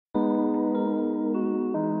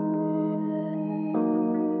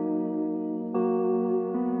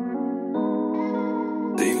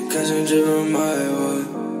catching drip from my wall.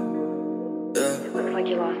 Yeah. Looks like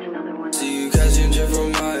you lost another one. See you catching drip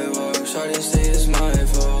from my wall. Shawty say it's my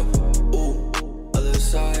fault. Ooh, other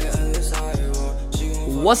side wall.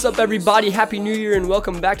 What's up, everybody? Happy New Year and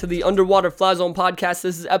welcome back to the Underwater Fly Zone podcast.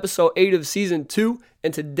 This is episode 8 of season 2,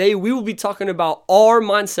 and today we will be talking about our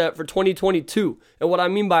mindset for 2022. And what I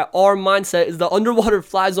mean by our mindset is the Underwater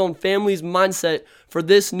Fly Zone family's mindset for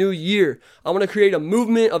this new year. I want to create a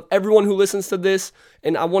movement of everyone who listens to this,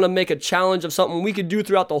 and I want to make a challenge of something we could do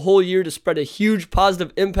throughout the whole year to spread a huge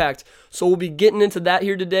positive impact. So we'll be getting into that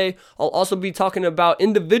here today. I'll also be talking about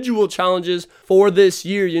individual challenges for this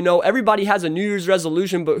year. You know, everybody has a New Year's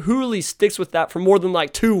resolution, but who really sticks with that for more than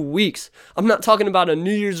like 2 weeks? I'm not talking about a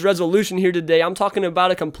New Year's resolution here today. I'm talking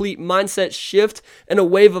about a complete mindset shift and a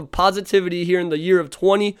wave of positivity here in the year of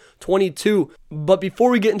 2022. But before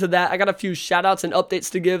we get into that, I got a few shout outs and updates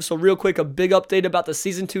to give. So real quick, a big update about the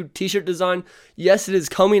season 2 t-shirt design. Yes, it is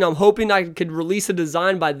coming. I'm hoping I could release a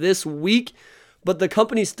design by this week, but the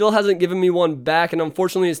company still hasn't given me one back, and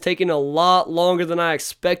unfortunately it's taking a lot longer than I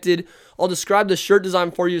expected. I'll describe the shirt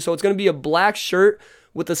design for you. So it's going to be a black shirt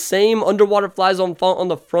with the same Underwater Fly Zone font on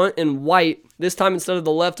the front in white. This time instead of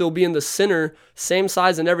the left, it will be in the center, same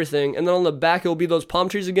size and everything. And then on the back, it will be those palm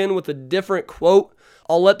trees again with a different quote.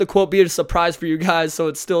 I'll let the quote be a surprise for you guys, so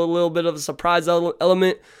it's still a little bit of a surprise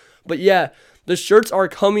element. But yeah, the shirts are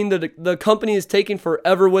coming. The company is taking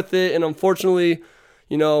forever with it, and unfortunately,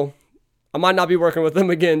 you know, I might not be working with them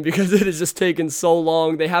again because it has just taken so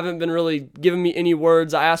long. They haven't been really giving me any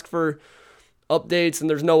words. I asked for updates, and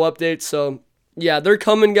there's no updates. So yeah, they're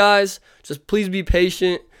coming, guys. Just please be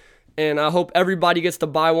patient, and I hope everybody gets to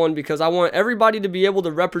buy one because I want everybody to be able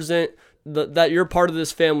to represent that you're part of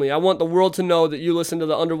this family. I want the world to know that you listen to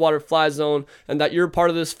the Underwater Fly Zone and that you're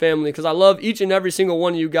part of this family because I love each and every single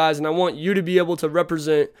one of you guys, and I want you to be able to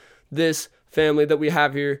represent this family that we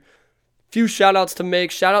have here. Few shout outs to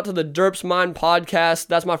make. Shout out to the Derps Mind podcast.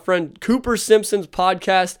 That's my friend Cooper Simpson's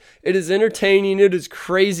podcast. It is entertaining. It is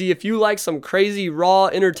crazy. If you like some crazy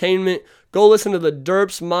raw entertainment, go listen to the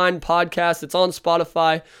Derps Mind podcast. It's on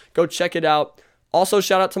Spotify. Go check it out. Also,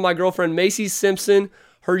 shout out to my girlfriend Macy Simpson.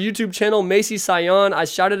 Her YouTube channel, Macy Sion. I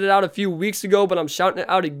shouted it out a few weeks ago, but I'm shouting it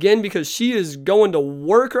out again because she is going to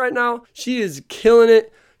work right now. She is killing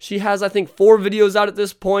it. She has, I think, 4 videos out at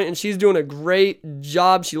this point, and she's doing a great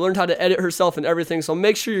job. She learned how to edit herself and everything, so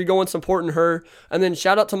make sure you're going supporting her. And then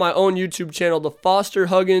shout out to my own YouTube channel, the Foster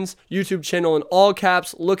Huggins YouTube channel in all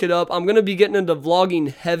caps. Look it up. I'm going to be getting into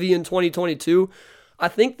vlogging heavy in 2022. I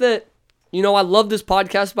think that, you know, I love this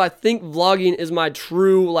podcast, but I think vlogging is my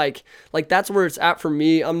true, like that's where it's at for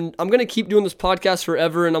me. I'm going to keep doing this podcast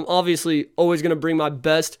forever, and I'm obviously always going to bring my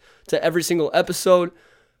best to every single episode.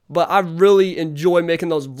 But I really enjoy making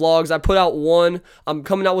those vlogs. I put out one. I'm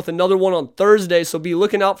coming out with another one on Thursday, so be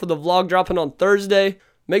looking out for the vlog dropping on Thursday.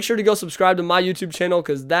 Make sure to go subscribe to my YouTube channel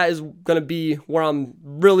because that is going to be where I'm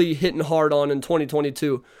really hitting hard on in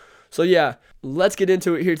 2022. So yeah, let's get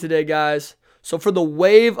into it here today, guys. So for the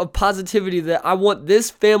wave of positivity that I want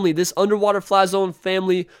this family, this Underwater Fly Zone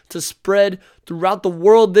family, to spread throughout the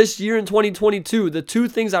world this year in 2022, the 2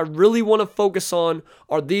 things I really want to focus on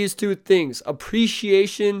are these 2 things: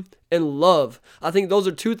 appreciation and love. I think those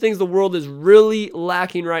are 2 things the world is really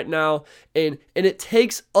lacking right now, and it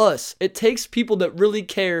takes us. It takes people that really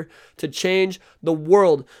care to change the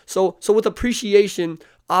world. So with appreciation,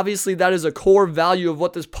 obviously, that is a core value of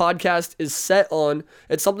what this podcast is set on.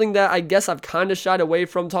 It's something that I guess I've kind of shied away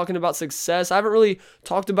from talking about success. I haven't really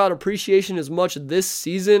talked about appreciation as much this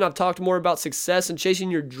season. I've talked more about success and chasing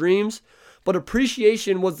your dreams. But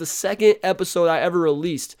appreciation was the 2nd episode I ever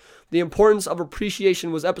released. The importance of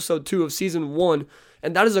appreciation was episode 2 of season 1.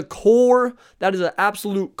 And that is an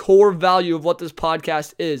absolute core value of what this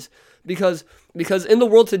podcast is. Because in the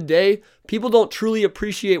world today, people don't truly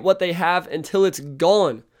appreciate what they have until it's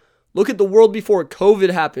gone. Look at the world before COVID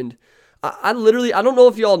happened. I don't know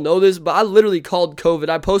if y'all know this, but I literally called COVID.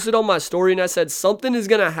 I posted on my story and I said, something is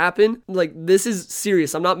going to happen. Like, this is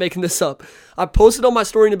serious. I'm not making this up. I posted on my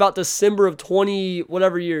story in about December of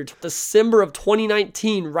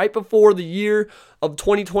 2019, right before the year of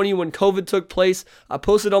 2020 when COVID took place. I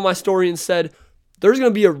posted on my story and said, there's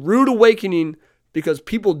going to be a rude awakening because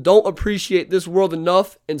people don't appreciate this world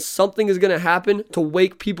enough, and something is going to happen to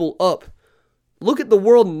wake people up. Look at the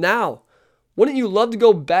world now. Wouldn't you love to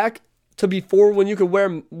go back to before when you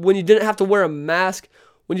didn't have to wear a mask,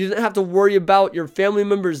 when you didn't have to worry about your family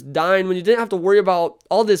members dying, when you didn't have to worry about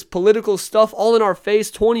all this political stuff all in our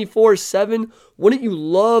face 24/7? Wouldn't you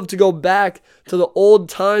love to go back to the old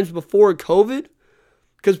times before COVID?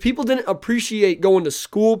 Because people didn't appreciate going to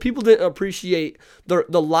school. People didn't appreciate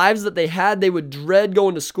the lives that they had. They would dread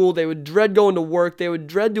going to school. They would dread going to work. They would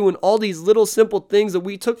dread doing all these little simple things that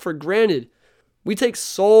we took for granted. We take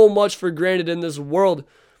so much for granted in this world,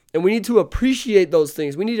 and we need to appreciate those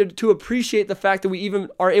things. We need to appreciate the fact that we even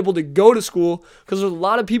are able to go to school, because there's a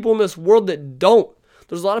lot of people in this world that don't.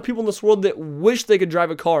 There's a lot of people in this world that wish they could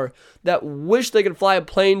drive a car, that wish they could fly a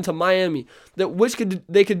plane to Miami, that wish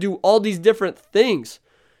they could do all these different things.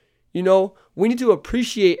 You know, we need to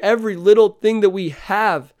appreciate every little thing that we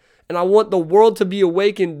have. And I want the world to be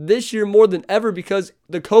awakened this year more than ever, because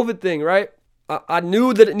the COVID thing, right? I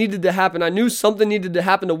knew that it needed to happen. I knew something needed to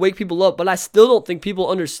happen to wake people up, but I still don't think people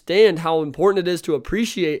understand how important it is to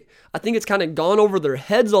appreciate. I think it's kind of gone over their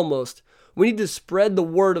heads almost. We need to spread the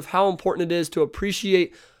word of how important it is to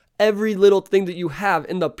appreciate every little thing that you have,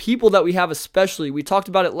 and the people that we have especially. We talked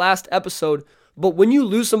about it last episode, but when you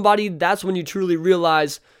lose somebody, that's when you truly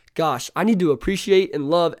realize, gosh, I need to appreciate and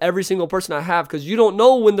love every single person I have, because you don't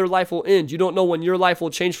know when their life will end. You don't know when your life will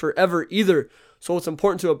change forever either. So it's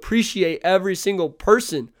important to appreciate every single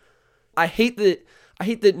person. I hate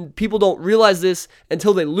that people don't realize this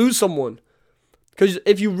until they lose someone. Because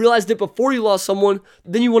if you realized it before you lost someone,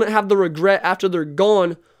 then you wouldn't have the regret after they're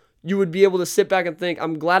gone. You would be able to sit back and think,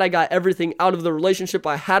 I'm glad I got everything out of the relationship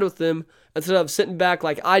I had with them, instead of sitting back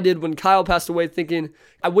like I did when Kyle passed away, thinking,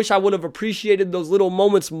 I wish I would have appreciated those little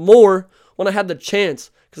moments more when I had the chance,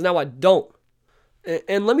 because now I don't.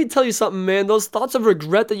 And let me tell you something, man, those thoughts of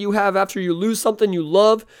regret that you have after you lose something you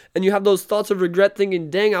love, and you have those thoughts of regret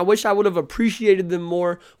thinking, dang, I wish I would have appreciated them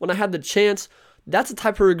more when I had the chance. That's the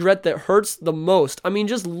type of regret that hurts the most. I mean,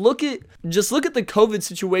 just look at the COVID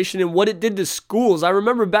situation and what it did to schools. I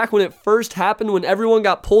remember back when it first happened, when everyone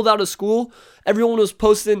got pulled out of school, everyone was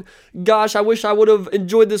posting, gosh, I wish I would have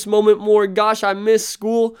enjoyed this moment more. Gosh, I miss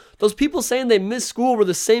school. Those people saying they miss school were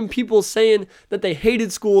the same people saying that they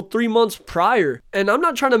hated school 3 months prior. And I'm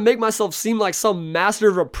not trying to make myself seem like some master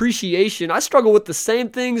of appreciation. I struggle with the same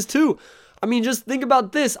things too. I mean, just think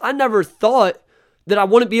about this. I never thought that I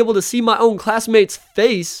wouldn't be able to see my own classmate's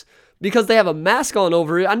face because they have a mask on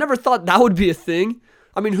over it. I never thought that would be a thing.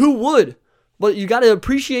 I mean, who would? But you got to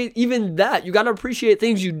appreciate even that. You got to appreciate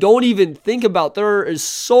things you don't even think about. There is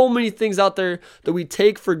so many things out there that we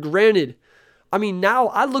take for granted. I mean, now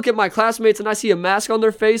I look at my classmates and I see a mask on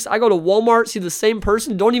their face. I go to Walmart, see the same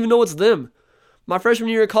person, don't even know it's them. My freshman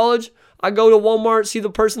year of college, I go to Walmart, see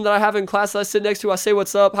the person that I have in class that I sit next to. I say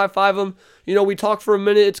what's up, high five them. You know, we talk for a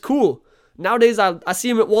minute. It's cool. Nowadays, I see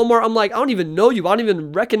them at Walmart. I'm like, I don't even know you. I don't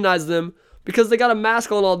even recognize them because they got a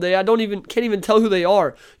mask on all day. Can't even tell who they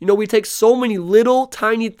are. You know, we take so many little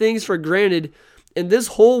tiny things for granted, and this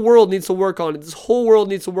whole world needs to work on it. This whole world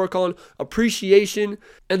needs to work on appreciation.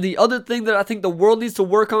 And the other thing that I think the world needs to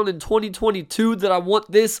work on in 2022 that I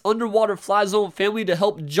want this Underwater Fly Zone family to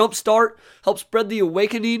help jumpstart, help spread the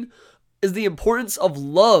awakening, is the importance of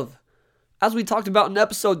love. As we talked about in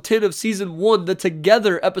episode 10 of season 1, the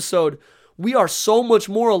Together episode, we are so much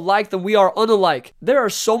more alike than we are unalike. There are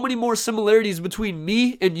so many more similarities between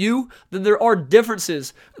me and you than there are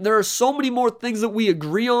differences. There are so many more things that we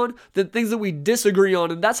agree on than things that we disagree on.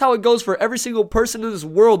 And that's how it goes for every single person in this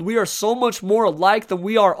world. We are so much more alike than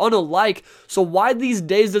we are unalike. So why these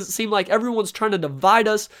days does it seem like everyone's trying to divide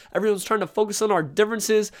us? Everyone's trying to focus on our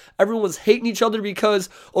differences. Everyone's hating each other because,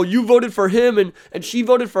 oh, you voted for him and she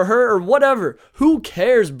voted for her or whatever. Who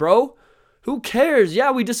cares, bro? Who cares? Yeah,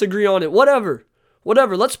 we disagree on it. Whatever.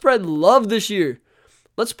 Let's spread love this year.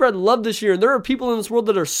 And there are people in this world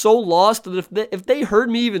that are so lost that if they heard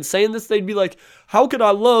me even saying this, they'd be like, how could I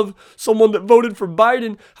love someone that voted for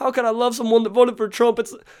Biden? How could I love someone that voted for Trump?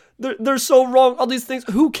 They're so wrong. All these things.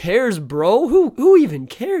 Who cares, bro? Who even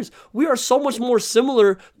cares? We are so much more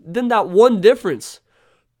similar than that one difference.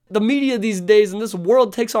 The media these days in this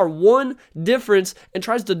world takes our one difference and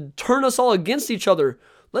tries to turn us all against each other.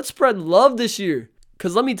 Let's spread love this year.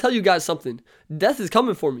 Because let me tell you guys something. Death is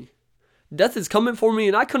coming for me.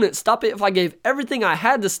 And I couldn't stop it if I gave everything I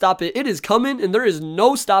had to stop it. It is coming and there is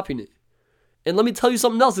no stopping it. And let me tell you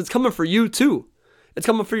something else. It's coming for you too. It's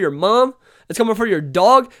coming for your mom. It's coming for your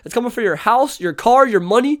dog. It's coming for your house, your car, your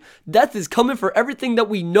money. Death is coming for everything that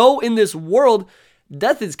we know in this world.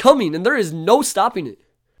 Death is coming and there is no stopping it.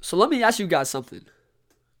 So let me ask you guys something.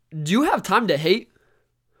 Do you have time to hate?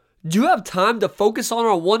 Do you have time to focus on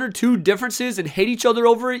our one or two differences and hate each other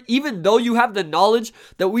over it, even though you have the knowledge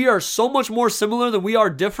that we are so much more similar than we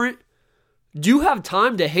are different? Do you have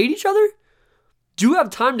time to hate each other? Do you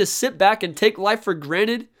have time to sit back and take life for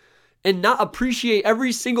granted and not appreciate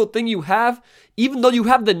every single thing you have, even though you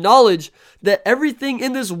have the knowledge that everything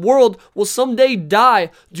in this world will someday die?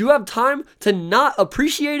 Do you have time to not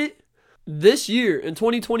appreciate it? This year in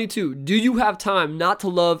 2022, do you have time not to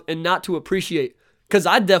love and not to appreciate? Because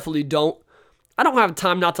I definitely don't. I don't have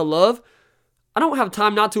time not to love. I don't have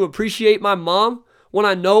time not to appreciate my mom when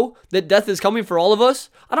I know that death is coming for all of us.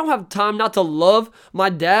 I don't have time not to love my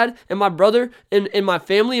dad and my brother and my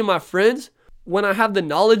family and my friends when I have the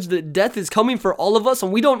knowledge that death is coming for all of us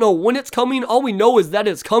and we don't know when it's coming. All we know is that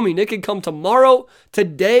it's coming. It could come tomorrow,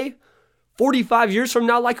 today, 45 years from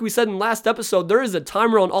now. Like we said in last episode, there is a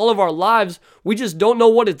timer on all of our lives. We just don't know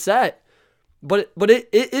what it's at. But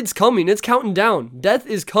it's coming. It's counting down. Death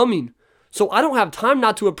is coming. So I don't have time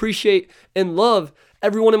not to appreciate and love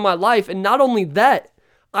everyone in my life. And not only that,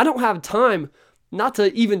 I don't have time not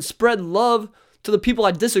to even spread love to the people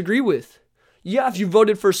I disagree with. Yeah, if you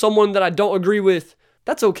voted for someone that I don't agree with,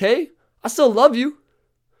 that's okay. I still love you.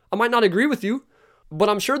 I might not agree with you, but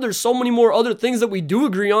I'm sure there's so many more other things that we do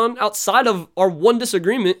agree on outside of our one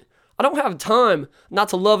disagreement. I don't have time not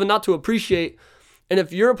to love and not to appreciate. And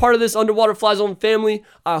if you're a part of this Underwater Fly Zone family,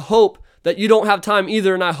 I hope that you don't have time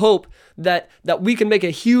either, and I hope that we can make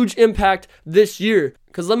a huge impact this year.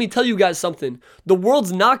 Because let me tell you guys something. The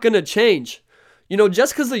world's not going to change. You know,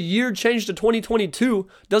 just because the year changed to 2022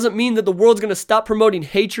 doesn't mean that the world's going to stop promoting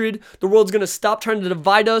hatred. The world's going to stop trying to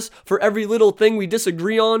divide us for every little thing we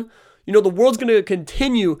disagree on. You know, the world's going to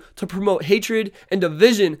continue to promote hatred and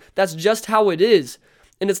division. That's just how it is.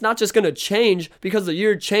 And it's not just going to change because the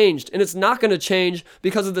year changed. And it's not going to change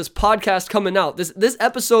because of this podcast coming out. This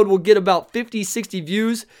episode will get about 50, 60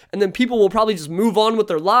 views. And then people will probably just move on with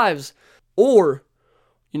their lives. Or,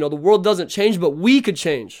 you know, the world doesn't change, but we could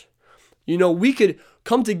change. You know, we could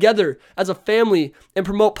come together as a family and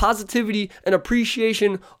promote positivity and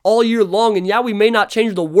appreciation all year long. And yeah, we may not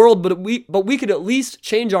change the world, but we could at least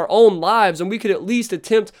change our own lives, and we could at least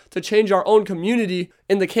attempt to change our own community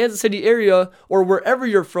in the Kansas City area or wherever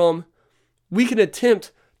you're from. We can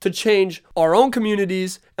attempt to change our own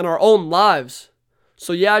communities and our own lives.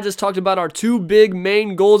 So yeah, I just talked about our two big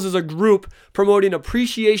main goals as a group, promoting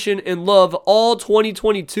appreciation and love all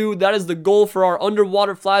 2022. That is the goal for our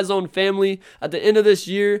Underwater Fly Zone family. At the end of this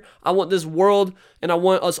year, I want this world and I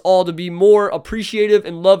want us all to be more appreciative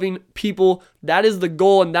and loving people. That is the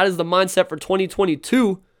goal, and that is the mindset for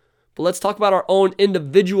 2022. But let's talk about our own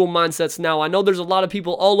individual mindsets now. I know there's a lot of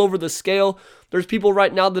people all over the scale. There's people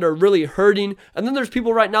right now that are really hurting, and then there's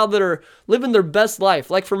people right now that are living their best life.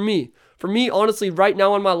 Like for me, honestly, right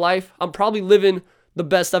now in my life, I'm probably living the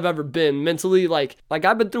best I've ever been mentally. Like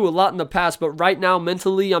I've been through a lot in the past, but right now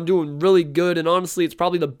mentally, I'm doing really good. And honestly, it's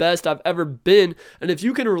probably the best I've ever been. And if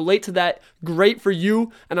you can relate to that, great for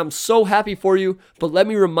you. And I'm so happy for you. But let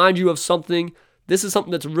me remind you of something. This is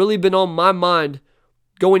something that's really been on my mind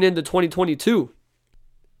going into 2022.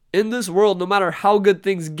 In this world, no matter how good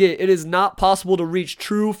things get, it is not possible to reach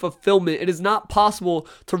true fulfillment. It is not possible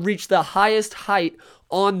to reach the highest height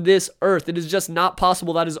on this earth. It is just not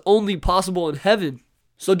possible. That is only possible in heaven.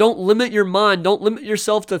 So don't limit your mind. Don't limit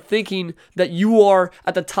yourself to thinking that you are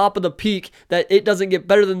at the top of the peak, that it doesn't get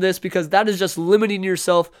better than this, because that is just limiting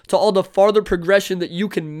yourself to all the farther progression that you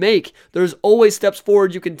can make. There's always steps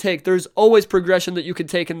forward you can take. There's always progression that you can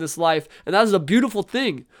take in this life. And that is a beautiful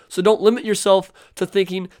thing. So don't limit yourself to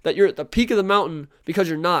thinking that you're at the peak of the mountain, because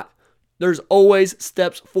you're not. There's always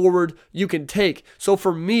steps forward you can take. So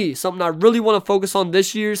for me, something I really want to focus on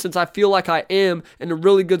this year, since I feel like I am in a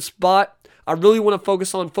really good spot, I really want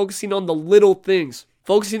to focusing on the little things.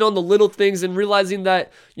 Focusing on the little things and realizing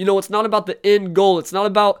that, you know, it's not about the end goal. It's not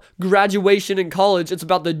about graduation in college. It's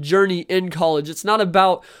about the journey in college. It's not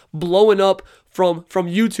about blowing up from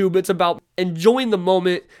YouTube. It's about enjoying the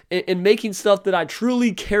moment and making stuff that I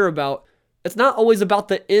truly care about. It's not always about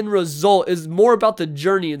the end result. It's more about the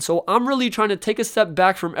journey. And so I'm really trying to take a step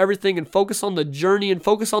back from everything and focus on the journey and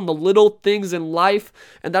focus on the little things in life.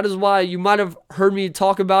 And that is why you might have heard me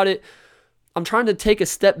talk about it. I'm trying to take a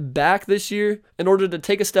step back this year in order to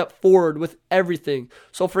take a step forward with everything.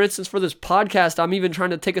 So for instance, for this podcast, I'm even trying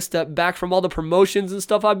to take a step back from all the promotions and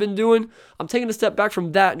stuff I've been doing. I'm taking a step back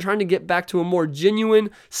from that and trying to get back to a more genuine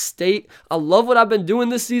state. I love what I've been doing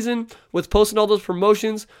this season with posting all those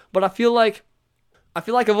promotions, but I feel like I've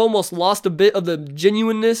almost lost a bit of the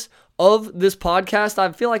genuineness of this podcast,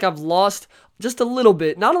 I feel like I've lost just a little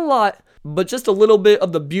bit, not a lot, but just a little bit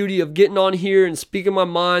of the beauty of getting on here and speaking my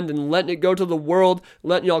mind and letting it go to the world,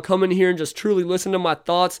 letting y'all come in here and just truly listen to my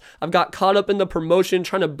thoughts. I've got caught up in the promotion,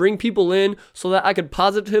 trying to bring people in so that I could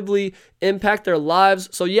positively impact their lives.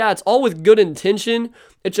 So yeah, it's all with good intention.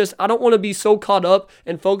 It's just, I don't want to be so caught up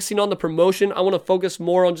and focusing on the promotion. I want to focus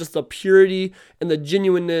more on just the purity and the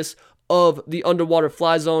genuineness of the Underwater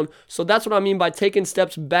Fly Zone. So that's what I mean by taking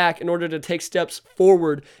steps back in order to take steps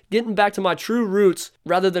forward, getting back to my true roots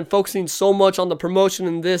rather than focusing so much on the promotion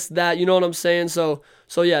and this, that, you know what I'm saying? So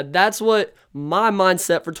yeah, that's what my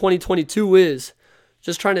mindset for 2022 is.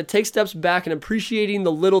 Just trying to take steps back and appreciating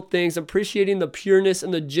the little things, appreciating the pureness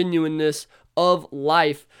and the genuineness of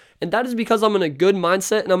life. And that is because I'm in a good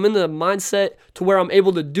mindset, and I'm in the mindset to where I'm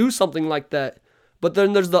able to do something like that. But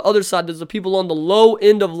then there's the other side. There's the people on the low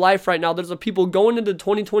end of life right now. There's the people going into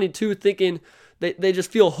 2022 thinking they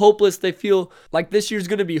just feel hopeless. They feel like this year's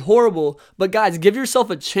going to be horrible. But guys, give yourself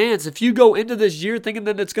a chance. If you go into this year thinking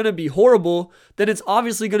that it's going to be horrible, then it's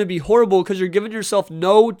obviously going to be horrible because you're giving yourself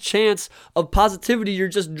no chance of positivity. You're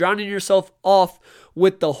just drowning yourself off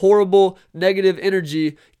with the horrible negative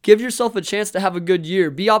energy. Give yourself a chance to have a good year.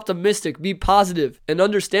 Be optimistic, be positive, and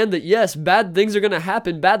understand that yes, bad things are going to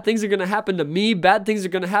happen. Bad things are going to happen to me. Bad things are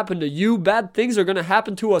going to happen to you. Bad things are going to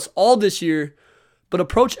happen to us all this year. But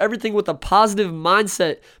approach everything with a positive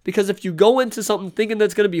mindset, because if you go into something thinking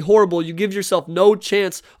that's going to be horrible, you give yourself no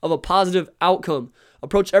chance of a positive outcome.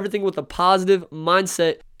 Approach everything with a positive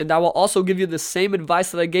mindset, and I will also give you the same advice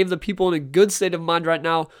that I gave the people in a good state of mind right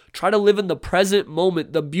now. Try to live in the present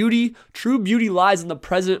moment. The beauty, true beauty lies in the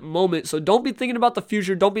present moment. So don't be thinking about the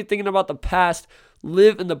future. Don't be thinking about the past.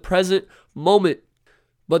 Live in the present moment.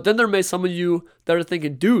 But then there may some of you that are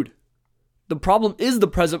thinking, dude, the problem is the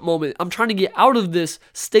present moment. I'm trying to get out of this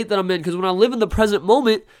state that I'm in, because when I live in the present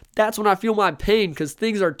moment, that's when I feel my pain, because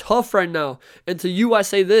things are tough right now. And to you, I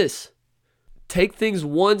say this. Take things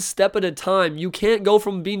one step at a time. You can't go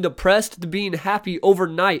from being depressed to being happy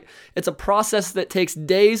overnight. It's a process that takes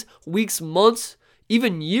days, weeks, months,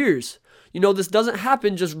 even years. You know, this doesn't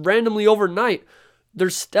happen just randomly overnight.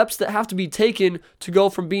 There's steps that have to be taken to go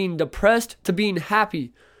from being depressed to being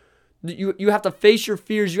happy. You have to face your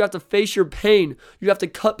fears. You have to face your pain. You have to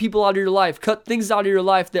cut people out of your life. Cut things out of your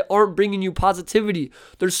life that aren't bringing you positivity.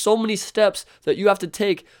 There's so many steps that you have to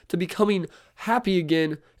take to becoming happy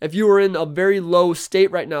again if you are in a very low state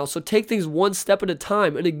right now. So take things one step at a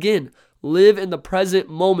time. And again, live in the present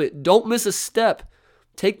moment. Don't miss a step.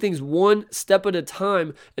 Take things one step at a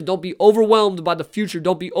time, and don't be overwhelmed by the future.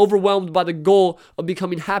 Don't be overwhelmed by the goal of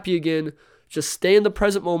becoming happy again. Just stay in the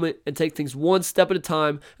present moment and take things one step at a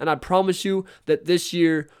time. And I promise you that this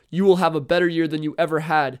year, you will have a better year than you ever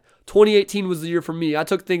had. 2018 was the year for me. I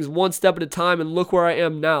took things one step at a time, and look where I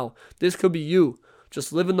am now. This could be you.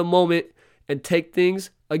 Just live in the moment and take things,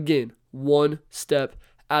 again, one step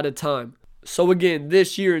at a time. So again,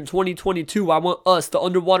 this year in 2022, I want us, the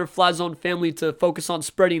Underwater Fly Zone family, to focus on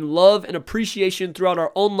spreading love and appreciation throughout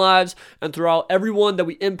our own lives and throughout everyone that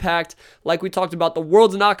we impact. Like we talked about, the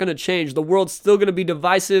world's not going to change. The world's still going to be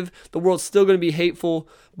divisive. The world's still going to be hateful.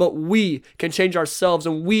 But we can change ourselves,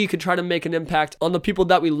 and we can try to make an impact on the people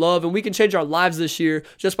that we love. And we can change our lives this year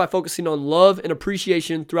just by focusing on love and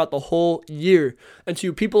appreciation throughout the whole year. And to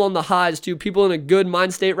you people on the highs, to you people in a good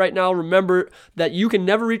mind state right now, remember that you can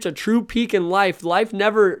never reach a true peak in life. Life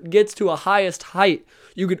never gets to a highest height.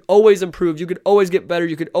 You could always improve. You could always get better.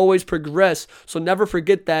 You could always progress. So never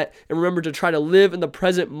forget that. And remember to try to live in the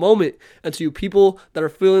present moment. And to you people that are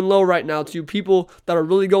feeling low right now, to you people that are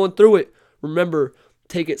really going through it, remember,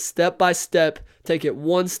 take it step by step. Take it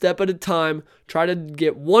one step at a time. Try to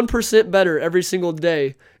get 1% better every single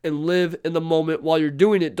day and live in the moment while you're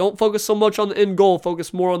doing it. Don't focus so much on the end goal.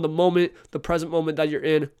 Focus more on the moment, the present moment that you're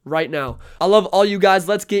in right now. I love all you guys.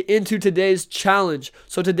 Let's get into today's challenge.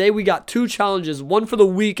 So today we got 2 challenges, one for the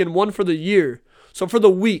week and one for the year. So for the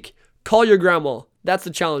week, call your grandma. That's the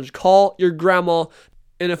challenge. Call your grandma.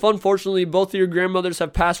 And if unfortunately both of your grandmothers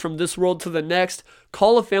have passed from this world to the next,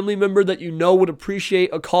 call a family member that you know would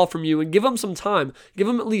appreciate a call from you and give them some time. Give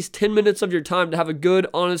them at least 10 minutes of your time to have a good,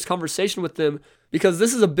 honest conversation with them, because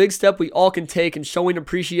this is a big step we all can take in showing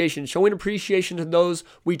appreciation to those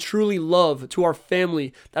we truly love, to our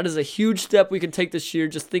family. That is a huge step we can take this year,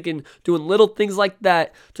 just doing little things like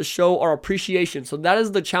that to show our appreciation. So that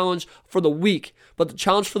is the challenge for the week. But the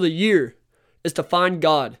challenge for the year is to find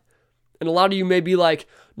God. And a lot of you may be like,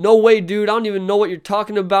 no way, dude, I don't even know what you're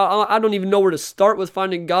talking about. I don't even know where to start with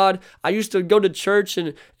finding God. I used to go to church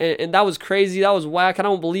and that was crazy. That was whack. I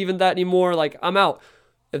don't believe in that anymore. Like, I'm out.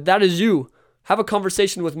 If that is you, have a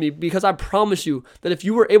conversation with me, because I promise you that if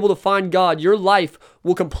you were able to find God, your life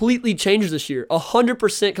will completely change this year.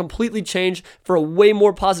 100% completely change for a way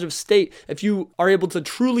more positive state if you are able to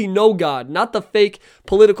truly know God, not the fake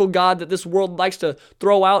political God that this world likes to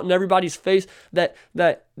throw out in everybody's face that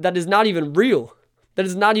is not even real. That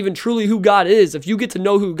is not even truly who God is. If you get to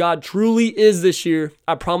know who God truly is this year,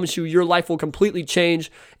 I promise you, your life will completely change.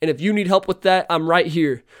 And if you need help with that, I'm right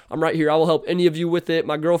here. I will help any of you with it.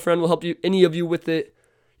 My girlfriend will help any of you with it.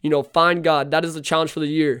 Find God. That is the challenge for the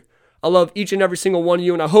year. I love each and every single one of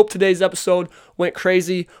you, and I hope today's episode went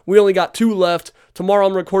crazy. We only got 2 left. Tomorrow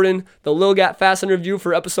I'm recording the Lil Gat Fast interview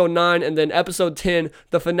for episode 9, and then episode 10,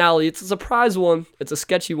 the finale. It's a surprise one. It's a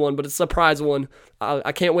sketchy one, but it's a surprise one.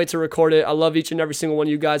 I can't wait to record it. I love each and every single one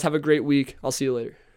of you guys. Have a great week. I'll see you later.